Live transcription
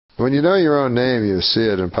When you know your own name, you see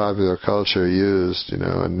it in popular culture used, you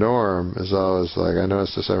know, and Norm is always like, I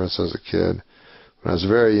noticed this ever since I was a kid. When I was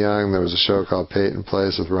very young, there was a show called Peyton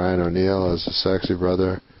Place with Ryan O'Neal as a sexy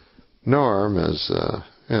brother. Norm is,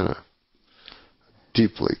 you know,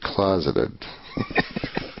 deeply closeted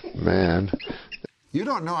man. You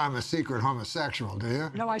don't know I'm a secret homosexual, do you?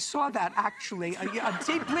 No, I saw that, actually. A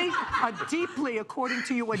deeply, according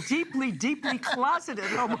to you, a deeply, deeply closeted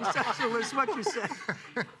homosexual is what you said.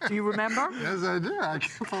 Do you remember? Yes, I do. I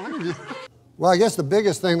can't believe you. Well, I guess the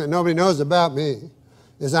biggest thing that nobody knows about me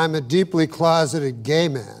is I'm a deeply closeted gay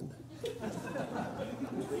man.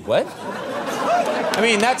 What? I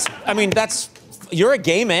mean, you're a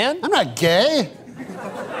gay man? I'm not gay.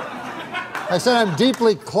 I said I'm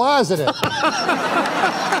deeply closeted.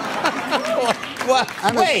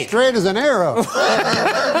 I'm as straight as an arrow.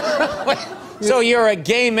 So you're a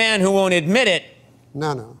gay man who won't admit it?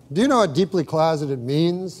 No. Do you know what deeply closeted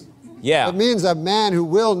means? Yeah. It means a man who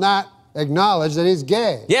will not acknowledge that he's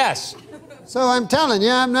gay. Yes. So I'm telling you,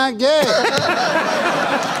 I'm not gay.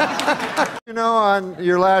 You know, on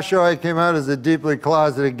your last show, I came out as a deeply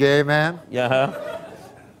closeted gay man. Yeah.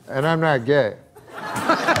 And I'm not gay.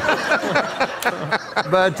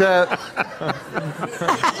 But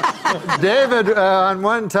David, on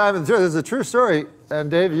one time, this is a true story, and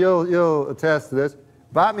Dave, you'll attest to this,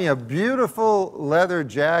 bought me a beautiful leather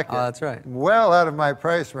jacket. Oh, that's right. Well out of my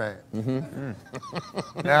price range.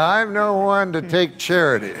 Now, I'm no one to take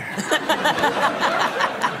charity.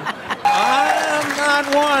 I'm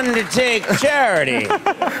not one to take charity.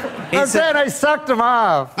 I'm saying I sucked him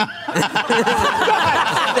off.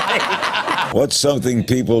 What's something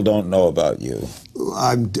people don't know about you?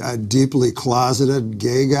 I'm a deeply closeted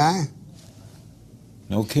gay guy.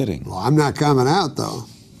 No kidding. Well, I'm not coming out, though.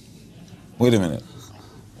 Wait a minute.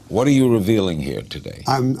 What are you revealing here today?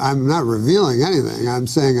 I'm not revealing anything. I'm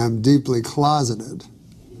saying I'm deeply closeted.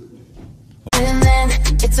 And then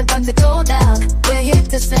it's about to go down. We're here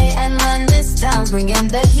to stay and run this town. Bring in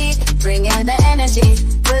the heat, bring in the energy.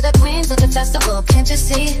 We're the queens of the festival, can't you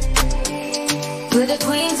see? We're the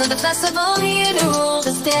queens of the festival, here to rule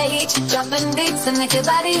the stage. Dropping beats and make your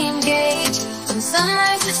body engage. From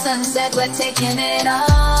sunrise to sunset, we're taking it all.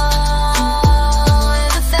 We're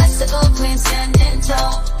the festival queens standing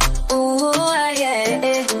tall. Ooh,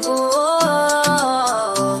 yeah, ooh.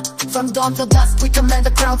 From dawn till dusk, we command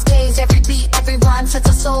the crowd's gaze. Every beat, every rhyme sets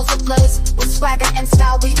our souls ablaze. With swagger and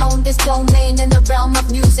style, we own this domain. In the realm of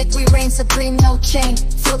music, we reign supreme, no chain.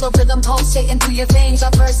 Feel the rhythm pulsating through your veins.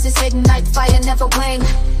 Our verses ignite, fire never wane.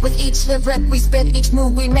 With each lyric we spit, each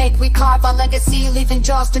move we make, we carve our legacy, leaving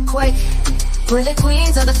jaws to quake. We're the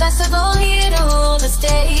queens of the festival, here to rule the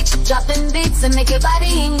stage. Dropping beats and make your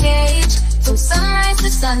body engage. From sunrise to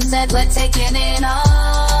sunset, we're taking it all.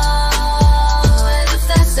 We're the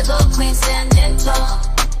festival queens standing tall.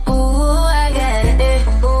 Ooh, I get it.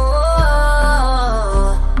 Ooh.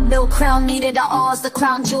 No crown needed, our all's the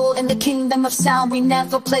crown jewel in the kingdom of sound. We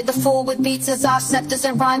never play the fool with beats as our scepters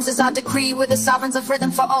and rhymes as our decree. We're the sovereigns of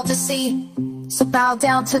rhythm for all to see. So bow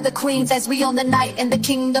down to the queens as we own the night. In the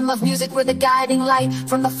kingdom of music, we're the guiding light.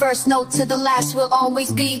 From the first note to the last, we'll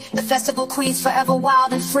always be the festival queens, forever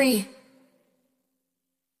wild and free.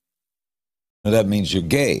 That means you're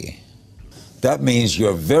gay. That means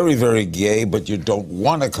you're very, very gay, but you don't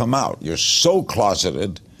want to come out. You're so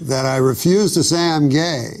closeted. That I refuse to say I'm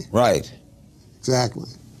gay. Right. Exactly.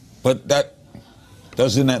 But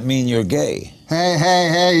doesn't that mean you're gay?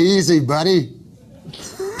 Hey, easy, buddy.